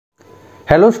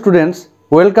Hello students,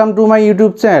 welcome to my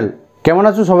YouTube channel. কেমন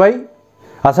আছো সবাই?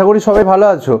 আশা করি সবাই ভালো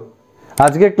আছো।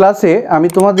 আজকের ক্লাসে আমি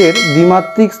তোমাদের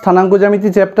দ্বিমাত্রিক স্থানাঙ্ক জ্যামিতি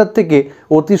চ্যাপ্টার থেকে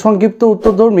অতি সংক্ষিপ্ত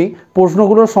উত্তরধর্মী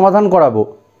প্রশ্নগুলোর সমাধান করাবো।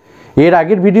 এর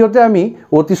আগের ভিডিওতে আমি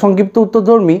অতি সংক্ষিপ্ত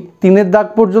উত্তরধর্মী 3-এর দাগ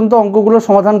পর্যন্ত অঙ্কগুলো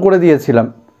সমাধান করে দিয়েছিলাম।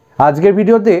 আজকের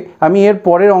ভিডিওতে আমি এর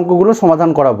পরের অঙ্কগুলো সমাধান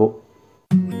করাবো।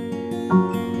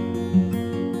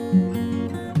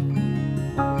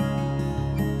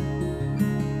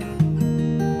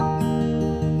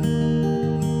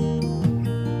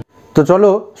 তো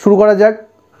চলো শুরু করা যাক।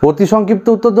 অতি সংক্ষিপ্ত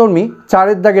উত্তরধর্মী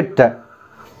 4-এর দাগেরটা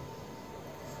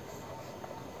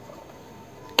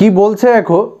কি বলছে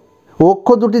দেখো। অক্ষ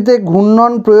দুটিতে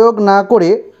ঘূর্ণন প্রয়োগ না করে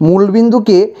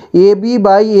মূলবিন্দুকে A B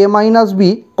by A minus B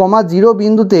comma 0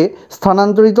 বিন্দুতে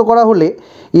স্থানান্তরিত করা হলে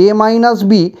এ minus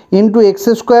B into x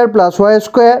square plus Y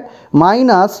square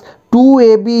minus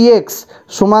 2abx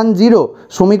সমান 0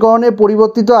 সমীকরণের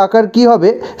পরিবর্তিত আকার কি হবে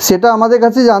সেটা আমাদের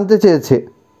কাছে জানতে চেয়েছে।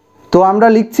 তো আমরা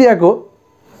লিখছি দেখো,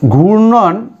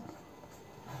 ঘূর্ণন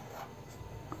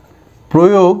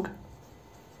প্রয়োগ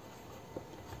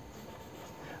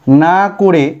না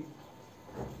করে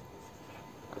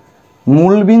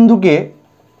মূলবিন্দুকে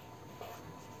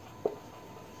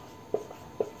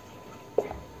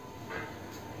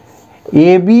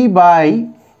A B by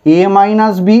A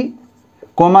minus B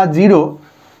comma 0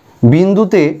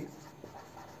 বিন্দুতে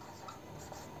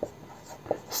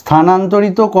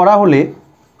স্থানান্তরিত করা হলে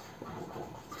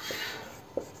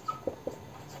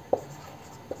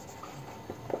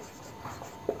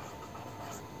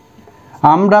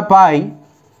আমরা পাই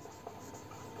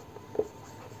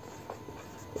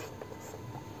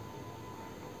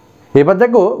এবার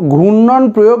দেখো, ঘূর্ণন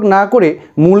প্রয়োগ না করে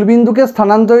মূলবিন্দুকে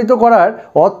স্থানান্তরিত করার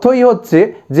অর্থই হচ্ছে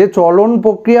যে চলন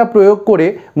প্রক্রিয়া প্রয়োগ করে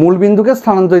মূলবিন্দুকে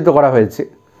স্থানান্তরিত করা হয়েছে।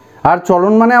 আর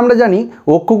চলন মানে আমরা জানি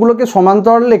অক্ষগুলোকে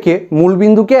সমান্তরাল রেখে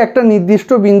মূলবিন্দুকে একটা নির্দিষ্ট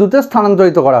বিন্দুতে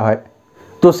স্থানান্তরিত করা হয়।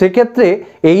 তো সেক্ষেত্রে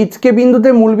এইচকে বিন্দুতে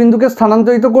মূলবিন্দুকে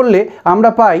স্থানান্তরিত করলে আমরা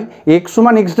পাই এক্স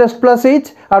সমান x dash plus H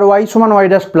R Y সমান ওয়াই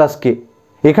ড্যাশ প্লাস কে।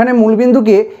 এখানে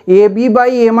মূলবিন্দুকে A B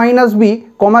by A minus B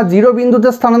comma 0 বিন্দুতে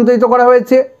স্থানান্তরিত করা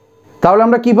হয়েছে। তাহলে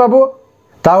আমরা কি পাবো?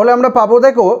 তাহলে আমরা পাবো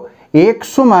দেখো, এক্স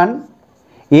সমান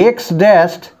x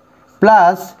dash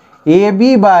plus A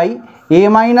B by A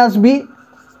minus B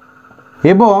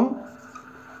এবং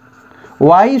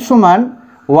ওয়াই সমান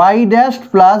ওয়াই ড্যাশ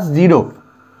প্লাস 0।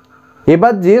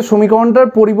 এবার যে সমীকরণটার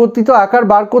পরিবর্তিত আকার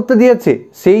বার করতে দিয়েছে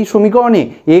সেই সমীকরণে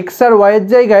এক্স আর ওয়াইয়ের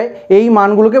জায়গায় এই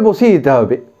মানগুলোকে বসিয়ে দিতে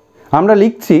হবে। আমরা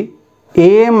লিখছি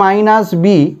এ minus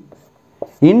B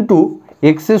into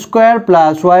x square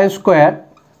plus Y square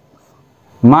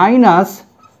minus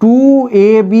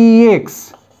 2abx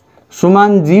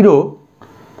সমান 0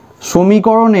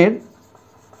 সমীকরণের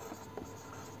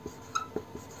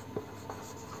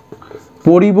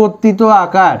পরিবর্তিত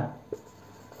আকার।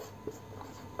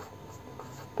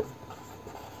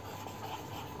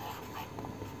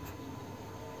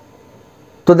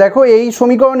 তো দেখো, এই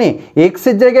সমীকরণে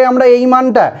এক্সের জায়গায় আমরা এই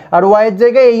মানটা আর ওয়াইয়ের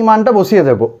জায়গায় এই মানটা বসিয়ে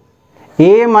দেব।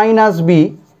 এ মাইনাস বি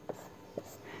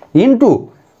ইন্টু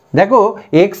দেখো,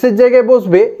 এক্সের জায়গায়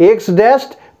বসবে x dash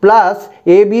plus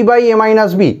A B by A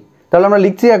minus B. তাহলে আমরা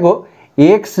লিখছি দেখো,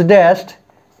 x dash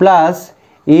plus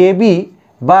A B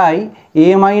by A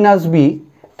minus B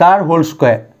তার হোল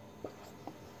স্কোয়ার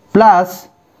প্লাস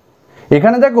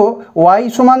এখানে দেখো ওয়াই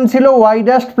সমান ছিল ওয়াই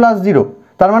ড্যাশ প্লাস 0,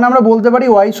 তার মানে আমরা বলতে পারি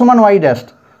ওয়াই সমান ওয়াই ড্যাশ।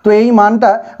 তো এই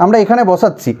মানটা আমরা এখানে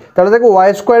বসাচ্ছি। তাহলে দেখো, ওয়াই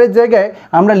স্কোয়ারের জায়গায়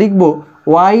আমরা লিখব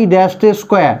Y dash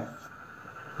square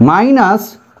minus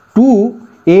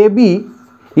 2ab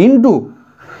into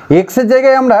এক্সের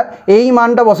জায়গায় আমরা এই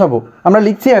মানটা বসাবো। আমরা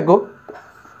লিখছি দেখো,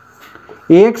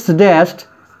 x dash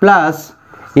plus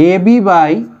A B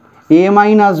by A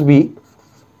minus B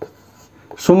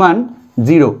সমান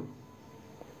 0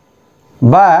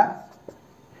 বা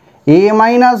এ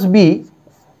মাইনাস বি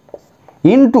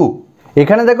ইন্টু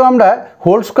এখানে দেখো আমরা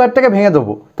হোল স্কোয়ারটাকে ভেঙে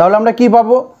দেবো। তাহলে আমরা কি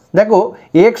পাবো? দেখো,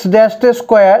 x dash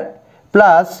square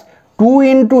plus 2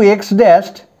 into x dash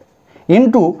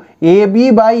into A B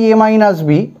by A minus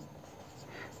B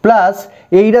plus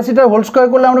এই রাশিটার হোল স্কোয়ার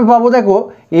করলে আমরা পাবো দেখো,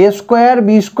 এ square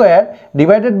B square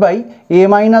divided by A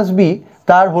minus B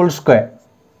তার হোল স্কোয়ার।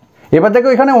 এবার দেখো,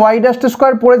 এখানে ওয়াই ড্যাশ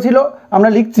স্কোয়ার পড়েছিল, আমরা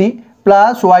লিখছি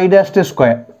প্লাস ওয়াই ড্যাশ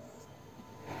স্কোয়ার।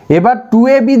 এবার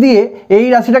 2ab দিয়ে এই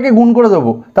রাশিটাকে গুণ করে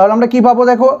দেবো। তাহলে আমরা কি পাবো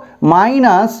দেখো,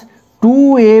 minus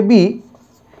 2ab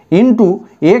into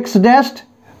x dash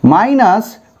minus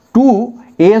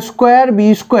 2a square B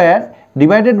square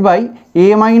divided by A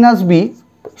minus B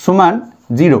সমান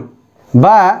 0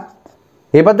 বা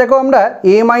এবার দেখো, আমরা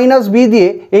a মাইনাস বি দিয়ে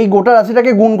এই গোটা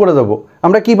রাশিটাকে গুণ করে দেবো।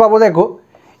 আমরা কি পাবো দেখো,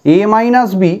 a minus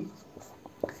B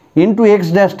into x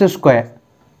dash square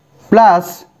plus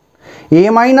A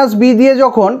minus B দিয়ে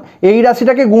যখন এই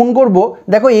রাশিটাকে গুণ করব,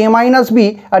 দেখো এ মাইনাস বি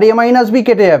আর এ মাইনাস বি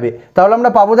কেটে যাবে, তাহলে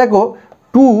আমরা পাবো দেখো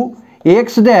 2x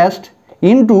dash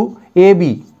into A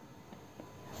B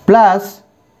plus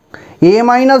A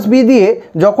minus B দিয়ে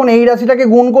যখন এই রাশিটাকে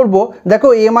গুণ করব, দেখো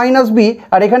এ মাইনাস বি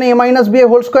আর এখানে এ মাইনাস বি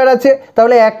হোল স্কোয়ার আছে,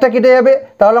 তাহলে একটা কেটে যাবে,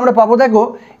 তাহলে আমরা পাবো দেখো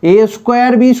এ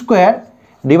square B square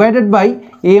divided by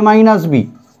A minus B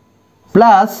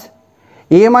plus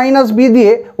A minus B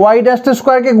দিয়ে ওয়াই ড্যাশ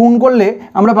স্কোয়ারকে গুণ করলে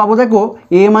আমরা পাবো দেখো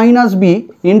এ minus B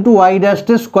into Y dash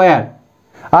square.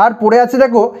 আর পড়ে আছে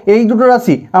দেখো এই দুটো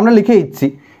রাশি আমরা লিখে দিচ্ছি,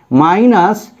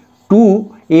 minus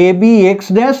 2ab x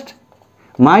dash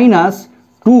minus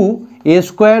 2a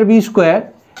square B square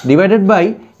divided by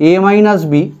A minus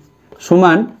B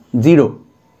সমান 0,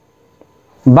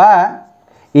 বা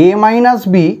এ minus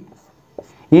B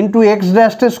into x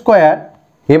dash square.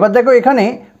 এবার দেখো এখানে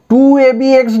 2ab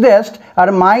এক্স ড্যাশ আর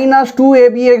মাইনাস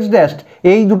 2ab এক্স ড্যাশ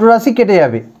এই দুটো রাশি কেটে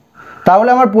যাবে, তাহলে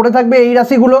আমার পড়ে থাকবে এই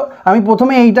রাশিগুলো। আমি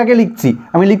প্রথমে এইটাকে লিখছি,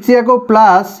 আমি লিখছি দেখো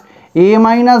প্লাস এ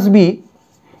minus B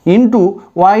into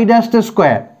Y dash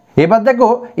square. এবার দেখো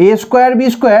এ square B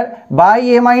square by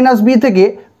A minus B থেকে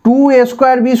 2a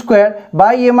square B square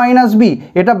by A minus B,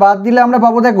 এটা বাদ দিলে আমরা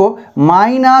পাবো দেখো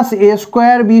minus A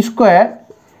square B square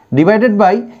divided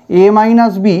by A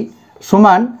minus B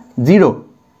সমান 0,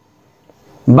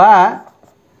 বা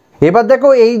এবার দেখো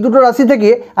এই দুটো রাশি থেকে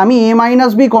আমি এ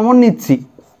মাইনাস বি কমন নিচ্ছি,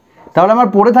 তাহলে আমার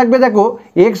পড়ে থাকবে দেখো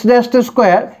x dash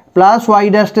square plus Y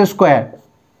dash square.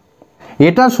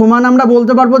 এটা সমান আমরা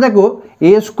বলতে পারবো দেখো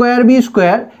এ square B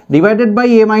square divided by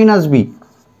A minus B.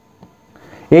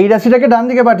 এই রাশিটাকে ডান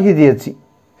দিকে পাঠিয়ে দিয়েছি।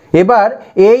 এবার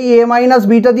এই এ মাইনাস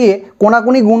বিটা দিয়ে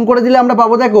কোনাকুনি গুণ করে দিলে আমরা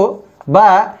পাবো দেখো, বা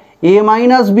এ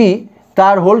মাইনাস বি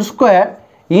তার whole square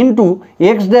into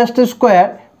x dash square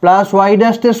plus Y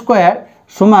dash square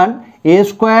সমান এ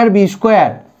স্কোয়ার বি স্কোয়ার।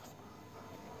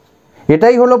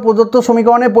 এটাই হলো প্রদত্ত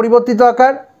সমীকরণের পরিবর্তিত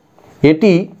আকার।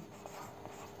 এটি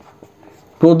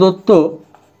প্রদত্ত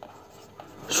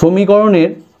সমীকরণের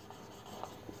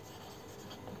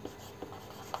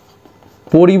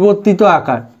পরিবর্তিত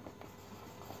আকার।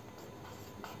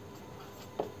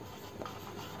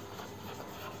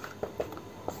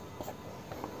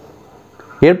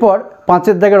 এরপর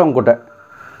 5 দাগের অঙ্কটা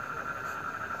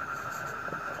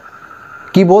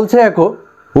কি বলছে, দেখো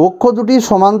অক্ষ দুটি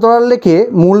সমান্তরাল রেখে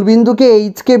মূল বিন্দুকে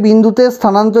এইচকে বিন্দুতে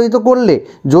স্থানান্তরিত করলে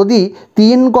যদি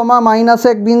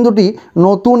 3,-1 বিন্দুটি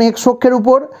নতুন এক্স অক্ষের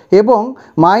উপর এবং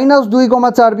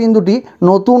 -2,4 বিন্দুটি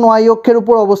নতুন ওয়াই অক্ষের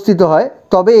উপর অবস্থিত হয়,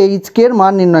 তবে এইচকে এর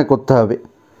মান নির্ণয় করতে হবে।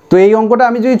 তো এই অঙ্কটা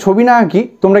আমি যদি ছবি না আঁকি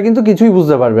তোমরা কিন্তু কিছুই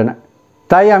বুঝতে পারবে না,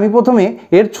 তাই আমি প্রথমে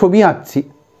এর ছবি আঁকছি।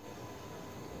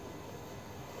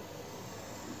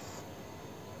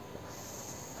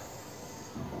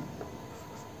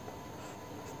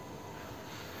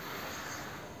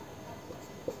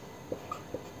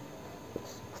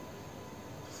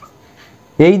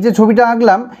 এই যে ছবিটা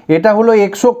আঁকলাম এটা হলো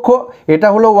এক্স অক্ষ, এটা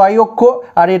হলো ওয়াই অক্ষ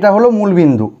আর এটা হলো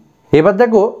মূলবিন্দু। এবার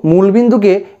দেখো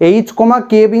মূলবিন্দুকে এইচ কমা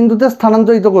কে বিন্দুতে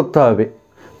স্থানান্তরিত করতে হবে।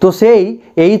 তো সেই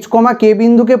এইচ কমা কে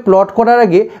বিন্দুকে প্লট করার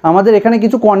আগে আমাদের এখানে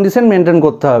কিছু কন্ডিশন মেনটেন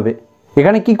করতে হবে।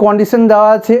 এখানে কি কন্ডিশন দেওয়া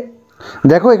আছে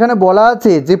দেখো, এখানে বলা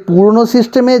আছে যে পুরনো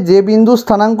সিস্টেমে যে বিন্দু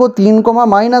স্থানাঙ্ক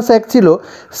 3,-1 ছিল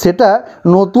সেটা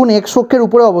নতুন এক্স অক্ষের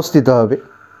উপরে অবস্থিত হবে।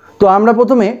 তো আমরা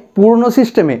প্রথমে পুরনো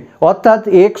সিস্টেমে অর্থাৎ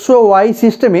এক্স ও ওয়াই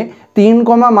সিস্টেমে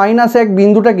 3,-1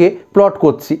 বিন্দুটাকে প্লট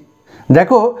করছি।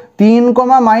 দেখো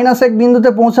 3,-1 বিন্দুতে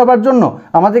পৌঁছাবার জন্য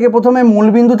আমাদেরকে প্রথমে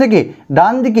মূলবিন্দু থেকে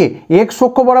ডান দিকে এক্স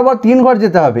অক্ষ বরাবর 3 ঘর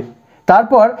যেতে হবে,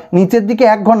 তারপর নিচের দিকে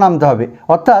 1 ঘর নামতে হবে,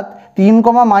 অর্থাৎ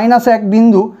 3,-1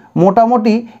 বিন্দু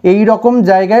মোটামুটি এই রকম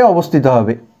জায়গায় অবস্থিত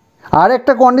হবে। আর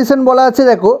একটা কন্ডিশন বলা আছে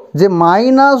দেখো যে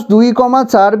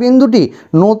 -2,4 বিন্দুটি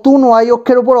নতুন ওয়াই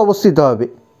অক্ষের উপর অবস্থিত হবে।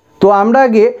 তো আমরা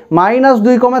আগে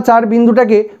 -2,4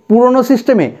 বিন্দুটাকে পুরনো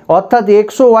সিস্টেমে অর্থাৎ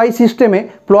এক্স ও ওয়াই সিস্টেমে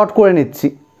প্লট করে নিচ্ছি।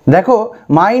 দেখো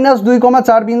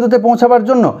 -2,4 বিন্দুতে পৌঁছাবার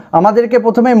জন্য আমাদেরকে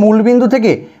প্রথমে মূলবিন্দু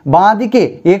থেকে বাঁ দিকে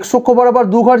এক্স অক্ষ বরাবর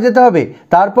 2 ঘর যেতে হবে,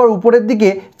 তারপর উপরের দিকে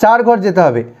 4 ঘর যেতে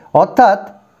হবে, অর্থাৎ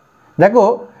দেখো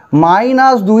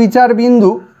 -2,4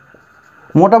 বিন্দু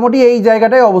মোটামুটি এই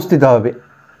জায়গাটায় অবস্থিত হবে।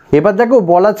 এবার দেখো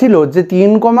বলা ছিল যে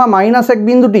 3,-1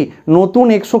 বিন্দুটি নতুন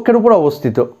এক্স অক্ষের উপর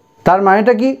অবস্থিত। তার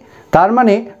মানেটা কি? তার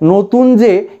মানে নতুন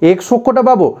যে এক্স অক্ষটা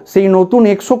পাবো সেই নতুন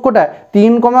এক্স অক্ষটা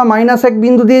 3,-1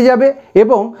 বিন্দু দিয়ে যাবে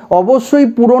এবং অবশ্যই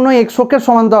পুরনো এক্স অক্ষের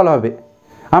সমান্তরাল হবে।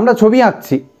 আমরা ছবি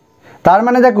আঁকছি, তার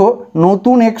মানে দেখো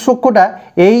নতুন এক্স অক্ষটা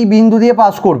এই বিন্দু দিয়ে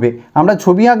পাস করবে। আমরা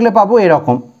ছবি আঁকলে পাবো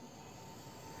এরকম।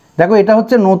 দেখো এটা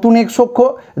হচ্ছে নতুন এক্স অক্ষ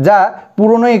যা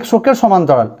পুরনো এক্স অক্ষের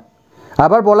সমান্তরাল।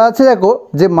 আবার বলা আছে দেখো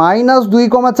যে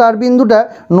 -2,4 বিন্দুটা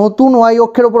নতুন ওয়াই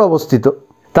অক্ষের ওপর অবস্থিত।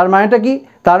 তার মানেটা কি?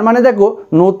 তার মানে দেখো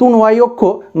নতুন ওয়াই অক্ষ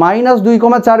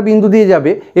 -2,4 বিন্দু দিয়ে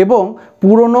যাবে এবং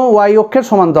পুরনো ওয়াই অক্ষের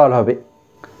সমান্তরাল হবে।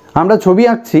 আমরা ছবি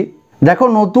আঁকছি, দেখো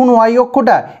নতুন ওয়াই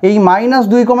অক্ষটা এই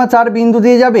 -2,4 বিন্দু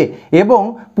দিয়ে যাবে এবং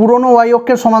পুরনো ওয়াই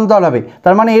অক্ষের সমান্তরাল হবে।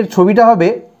 তার মানে এর ছবিটা হবে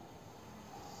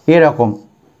এরকম।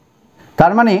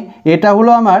 তার মানে এটা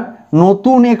হলো আমার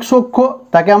নতুন এক্স অক্ষ,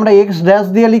 তাকে আমরা এক্স ড্যাশ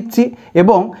দিয়ে লিখছি,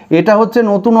 এবং এটা হচ্ছে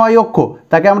নতুন ওয়াই অক্ষ,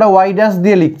 তাকে আমরা ওয়াই ড্যাশ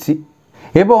দিয়ে লিখছি।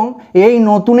 এবং এই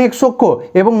নতুন এক্স অক্ষ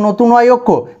এবং নতুন ওয়াই অক্ষ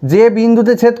যে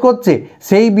বিন্দুতে ছেদ করছে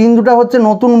সেই বিন্দুটা হচ্ছে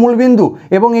নতুন মূলবিন্দু,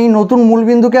 এবং এই নতুন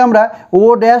মূলবিন্দুকে আমরা ও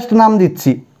ড্যাশ নাম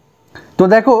দিচ্ছি। তো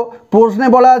দেখো প্রশ্নে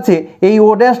বলা আছে এই ও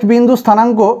ড্যাশ বিন্দু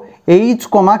স্থানাঙ্ক এইচ,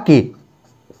 কে।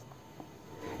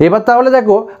 এবার তাহলে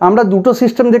দেখো আমরা দুটো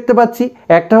সিস্টেম দেখতে পাচ্ছি,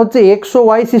 একটা হচ্ছে এক্স ও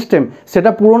ওয়াই সিস্টেম,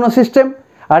 সেটা পুরনো সিস্টেম,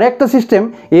 আর একটা system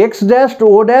x dash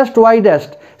O dash Y dash,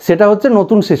 সেটা হচ্ছে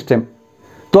নতুন সিস্টেম।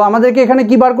 তো আমাদেরকে এখানে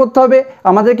কি বার করতে হবে?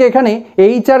 আমাদেরকে এখানে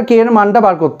এইচ আর কে এর মানটা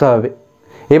বার করতে হবে।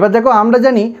 এবার দেখো আমরা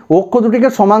জানি অক্ষ দুটিকে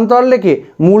সমান্তরাল রেখে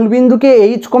মূলবিন্দুকে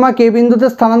এইচ, কে বিন্দুতে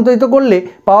স্থানান্তরিত করলে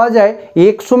পাওয়া যায়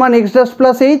এক্স সমান x dash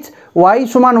plus H, Y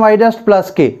সমান ওয়াই ড্যাশ প্লাস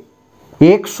কে।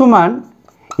 এক্স সমান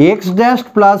x dash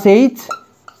plus H,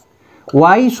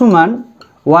 Y সমান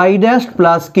ওয়াই ড্যাশ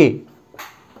প্লাস কে,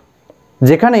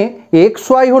 যেখানে এক্স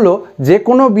ওয়াই হলো যে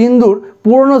কোনো বিন্দুর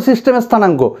পুরনো সিস্টেমের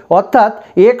স্থানাঙ্ক, অর্থাৎ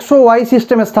এক্স ও ওয়াই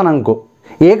সিস্টেমের স্থানাঙ্ক।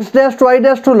 এক্স ড্যাশ ওয়াই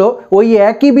ড্যাশ হলো ওই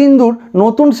একই বিন্দুর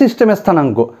নতুন সিস্টেমের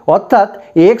স্থানাঙ্ক, অর্থাৎ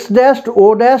x dash O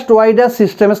dash Y dash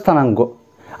সিস্টেমের স্থানাঙ্ক।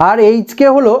 আর এইচকে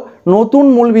হলো নতুন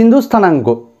মূলবিন্দুর স্থানাঙ্ক।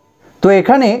 তো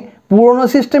এখানে পুরনো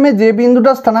সিস্টেমে যে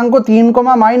বিন্দুটার স্থানাঙ্ক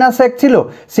 3,-1 ছিল,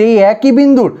 সেই একই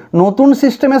বিন্দুর নতুন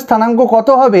সিস্টেমের স্থানাঙ্ক কত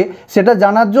হবে সেটা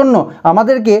জানার জন্য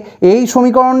আমাদেরকে এই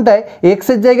সমীকরণটায়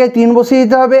এক্সের জায়গায় 3 বসিয়ে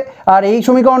দিতে হবে, আর এই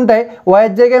সমীকরণটায়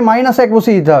ওয়াইয়ের জায়গায় -1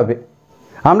 বসিয়ে দিতে হবে।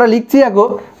 আমরা লিখছি দেখো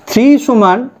 3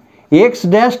 সমান এক্স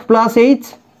ড্যাশ প্লাস এইচ,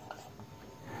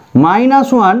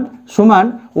 -1 সমান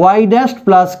ওয়াই ড্যাশ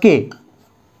প্লাস কে।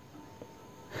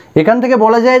 এখান থেকে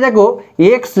বলা যায় দেখো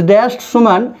এক্স ড্যাশ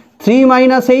সমান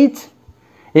 3 - এইচ,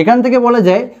 এখান থেকে বলা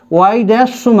যায় ওয়াই ড্যাশ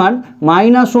সমান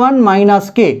 -1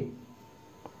 - কে।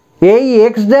 এই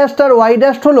এক্স ড্যাশ আর ওয়াই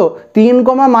ড্যাশ হলো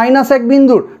 3,-1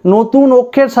 বিন্দুর নতুন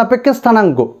অক্ষের সাপেক্ষে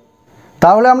স্থানাঙ্ক।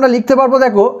 তাহলে আমরা লিখতে পারবো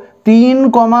দেখো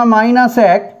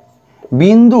 3,-1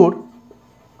 বিন্দুর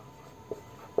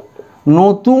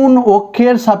নতুন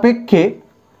অক্ষের সাপেক্ষে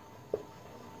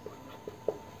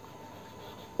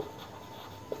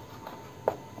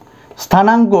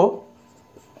স্থানাঙ্ক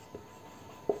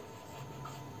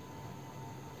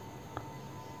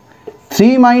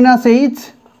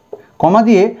 -3 -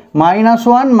 দিয়ে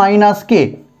 -1 - কে।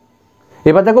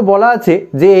 এবার দেখো বলা আছে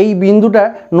যে এই বিন্দুটা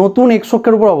নতুন এক্স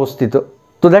অক্ষের উপর অবস্থিত।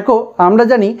 তো দেখো আমরা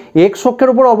জানি এক্স অক্ষের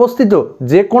উপর অবস্থিত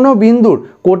যে কোনো বিন্দুর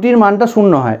কোটির মানটা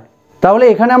 0 হয়। তাহলে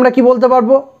এখানে আমরা কি বলতে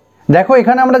পারবো? দেখো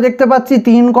এখানে আমরা দেখতে পাচ্ছি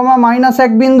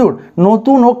 3,-1 বিন্দুর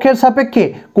নতুন অক্ষের সাপেক্ষে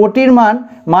কোটির মান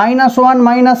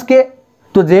 -1 - কে।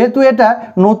 তো যেহেতু এটা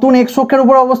নতুন এক্স অক্ষের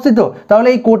উপর অবস্থিত, তাহলে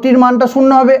এই কোটির মানটা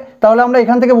 0 হবে। তাহলে আমরা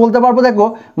এখান থেকে বলতে পারবো দেখো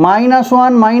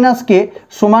 -1 - কে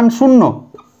সমান 0,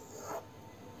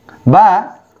 বা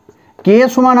কে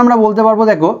সমান আমরা বলতে পারবো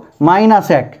দেখো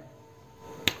 -1।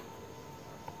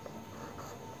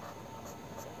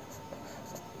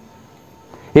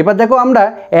 এবার দেখো আমরা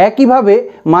একইভাবে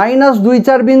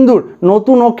 -2,4 বিন্দুর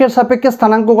নতুন অক্ষের সাপেক্ষে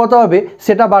স্থানাঙ্ক কত হবে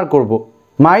সেটা বার করব।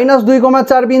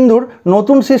 -2,4 বিন্দুর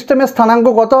নতুন সিস্টেমের স্থানাঙ্ক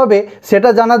কত হবে সেটা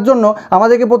জানার জন্য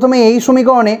আমাদেরকে প্রথমে এই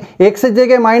সমীকরণে এক্সের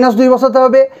জায়গায় -2 বসাতে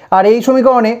হবে, আর এই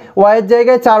সমীকরণে ওয়াইয়ের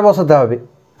জায়গায় 4 বসাতে হবে।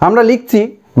 আমরা লিখছি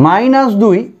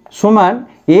 -2 সমান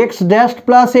এক্স ড্যাশ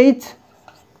প্লাস এইচ,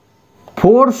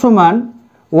 4 সমান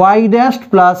ওয়াই ড্যাশ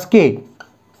প্লাস কে।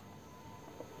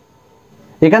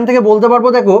 এখান থেকে বলতে পারবো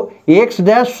দেখো এক্স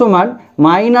ড্যাশ সমান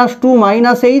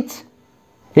 -2 - এইচ,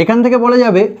 এখান থেকে বলা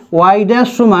যাবে ওয়াই ড্যাশ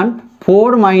সমান 4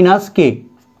 - কে।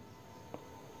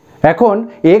 এখন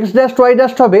এক্স ড্যাশ ওয়াই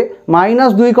ড্যাশ হবে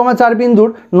 -2,4 বিন্দুর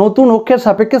নতুন অক্ষের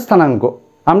সাপেক্ষে স্থানাঙ্ক।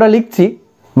 আমরা লিখছি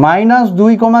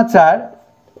 -2,4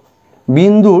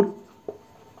 বিন্দুর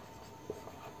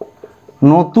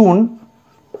নতুন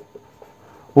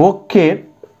অক্ষের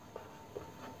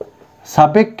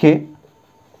সাপেক্ষে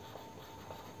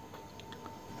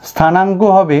স্থানাঙ্ক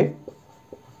হবে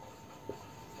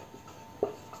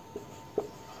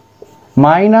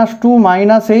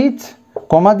 -2 - এইচ,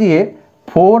 দিয়ে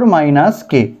 4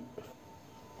 - কে।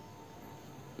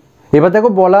 এবার দেখো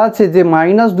বলা আছে যে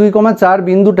 -2,4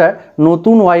 বিন্দুটা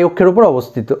নতুন ওয়াই অক্ষের উপর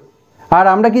অবস্থিত। আর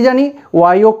আমরা কি জানি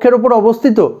ওয়াই অক্ষের উপর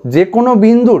অবস্থিত যে কোনো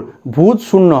বিন্দুর ভুজ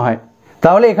 0 হয়।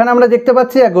 তাহলে এখানে আমরা দেখতে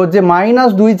পাচ্ছি দেখো যে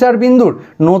 -2 4 বিন্দুর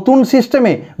নতুন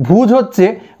সিস্টেমে ভুজ হচ্ছে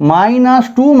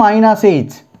 -2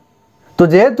 -h। তো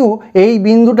যেহেতু এই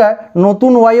বিন্দুটা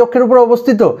নতুন y অক্ষের উপর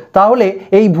অবস্থিত, তাহলে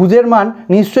এই ভুজের মান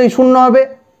নিশ্চয়ই শূন্য হবে।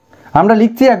 আমরা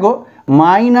লিখছি দেখো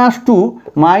 -2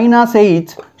 -h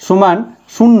সমান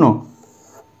 0।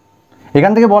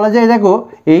 এখান থেকে বলা যায় দেখো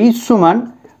h সমান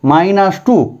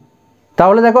 -2।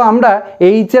 তাহলে দেখো আমরা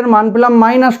h এর মান পেলাম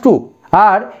 -2,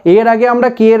 আর এর আগে আমরা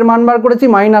k এর মান বার করেছি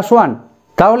 -1।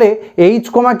 তাহলে h,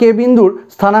 k বিন্দুর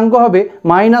স্থানাঙ্ক হবে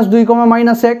 -2,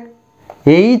 -1।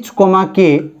 h, k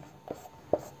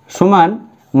সমান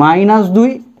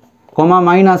 -2,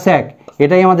 -1,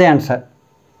 এটাই আমাদের অ্যান্সার।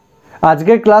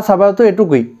 আজকের ক্লাস আপাতত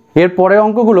এটুকুই। এর পরের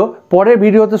অঙ্কগুলো পরের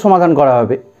ভিডিওতে সমাধান করা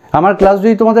হবে। আমার ক্লাস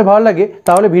যদি তোমাদের ভালো লাগে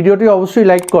তাহলে ভিডিওটি অবশ্যই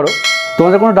লাইক করো।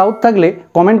 তোমাদের কোনো ডাউট থাকলে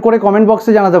কমেন্ট করে কমেন্ট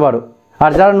বক্সে জানাতে পারো।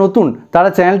 আর যারা নতুন তারা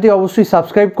চ্যানেলটি অবশ্যই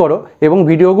সাবস্ক্রাইব করো এবং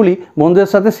ভিডিওগুলি বন্ধুদের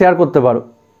সাথে শেয়ার করতে পারো।